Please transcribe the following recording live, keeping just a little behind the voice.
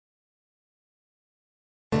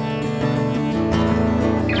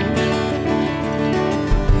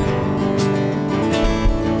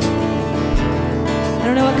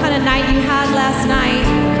you had last night,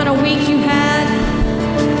 what kind of week you had,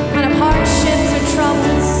 what kind of hardships or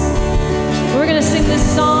troubles. We're going to sing this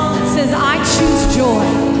song that says, I choose joy.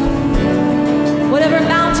 Whatever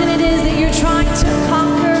mountain it is that you're trying to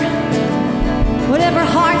conquer, whatever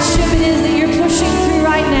hardship it is that you're pushing through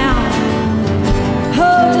right now,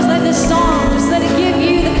 oh, just let this song, just let it give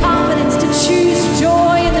you the confidence to choose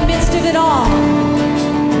joy in the midst of it all.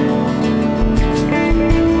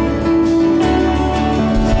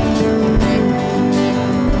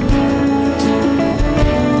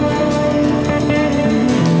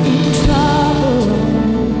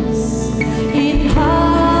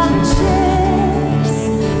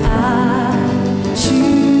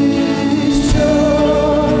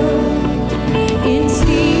 In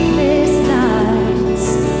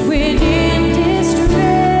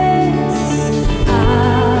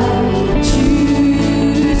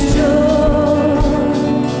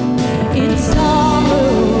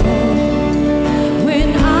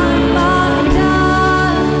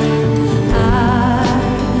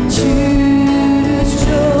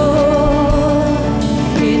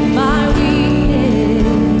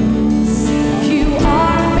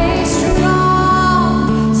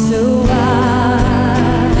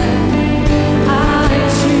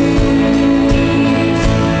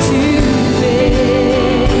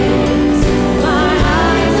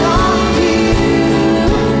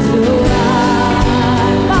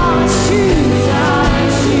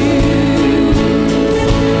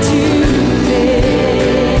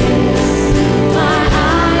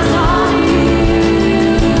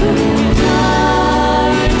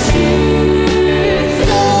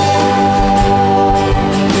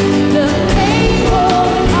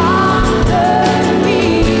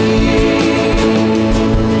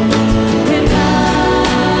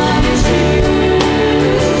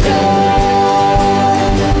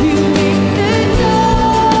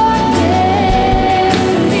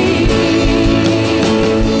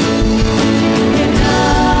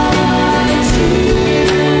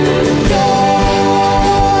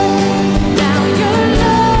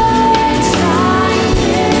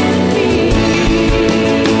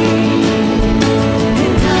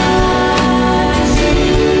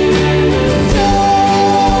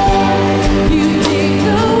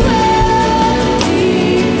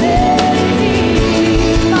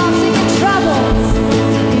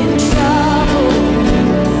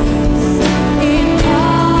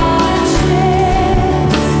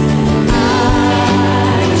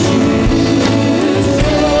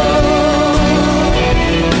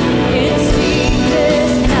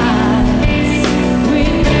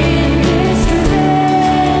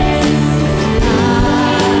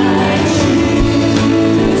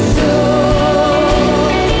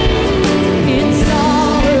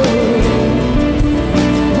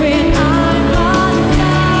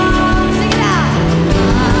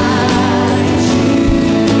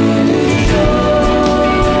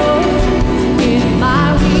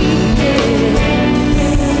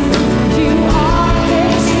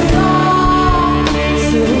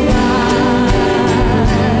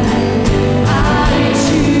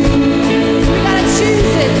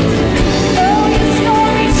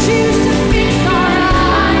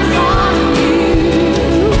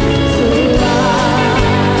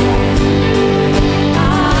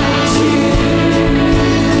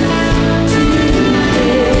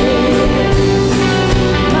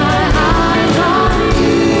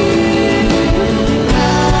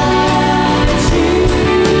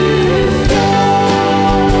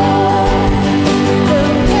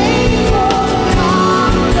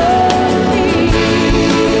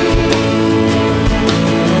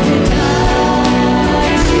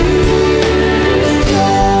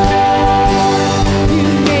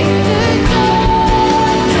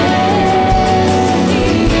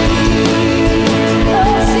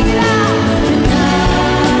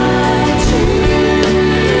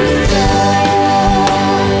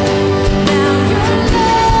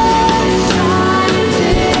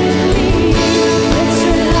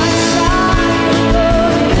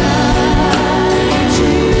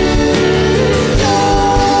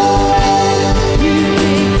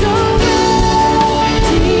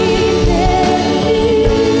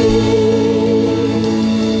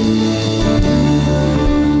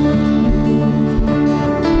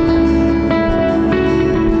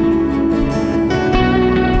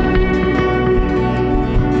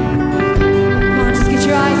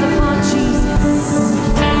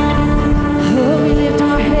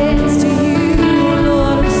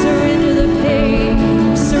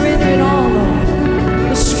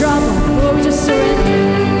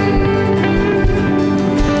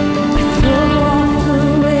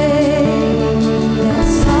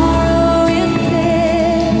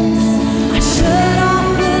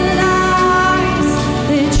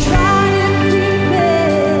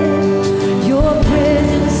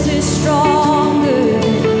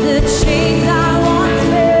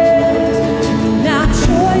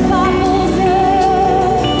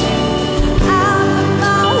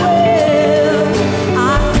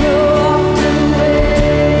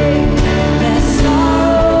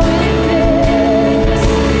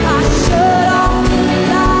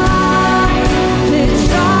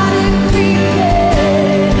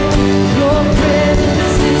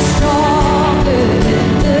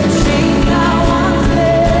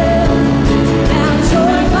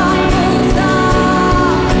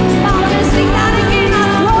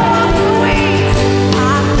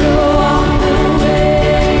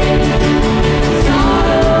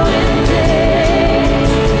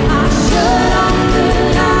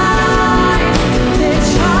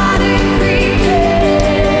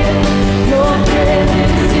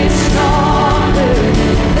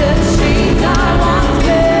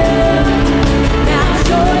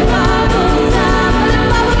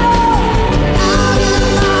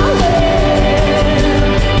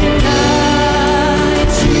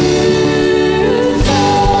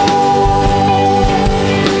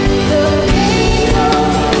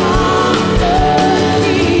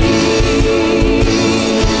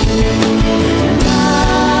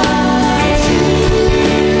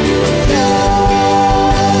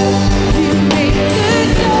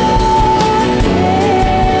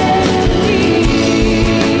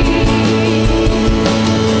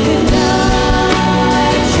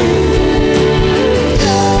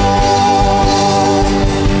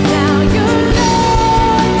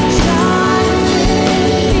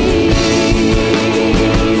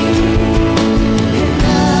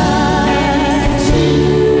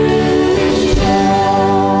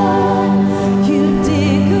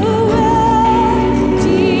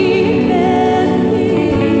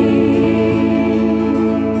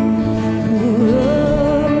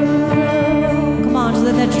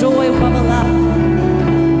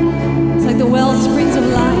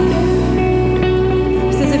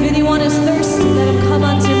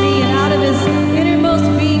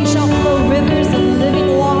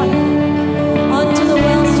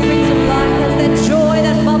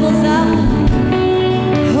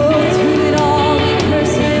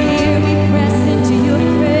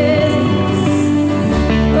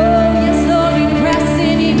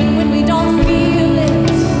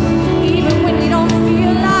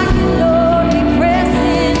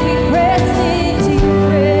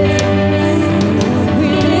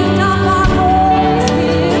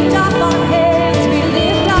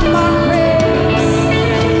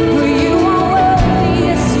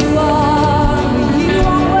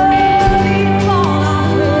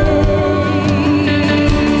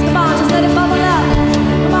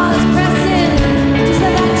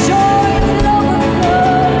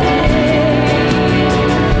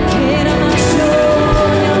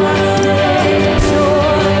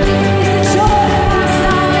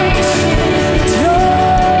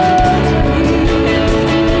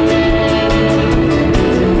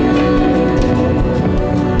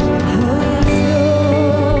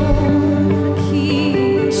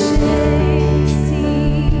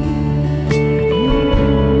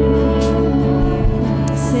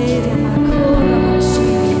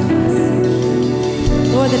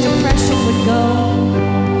that depression would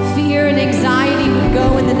go, fear and anxiety would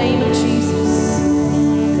go in the name of Jesus.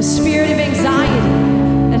 The spirit of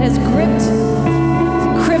anxiety that has gripped,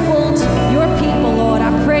 crippled your people, Lord,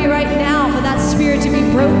 I pray right now for that spirit to be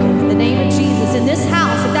broken.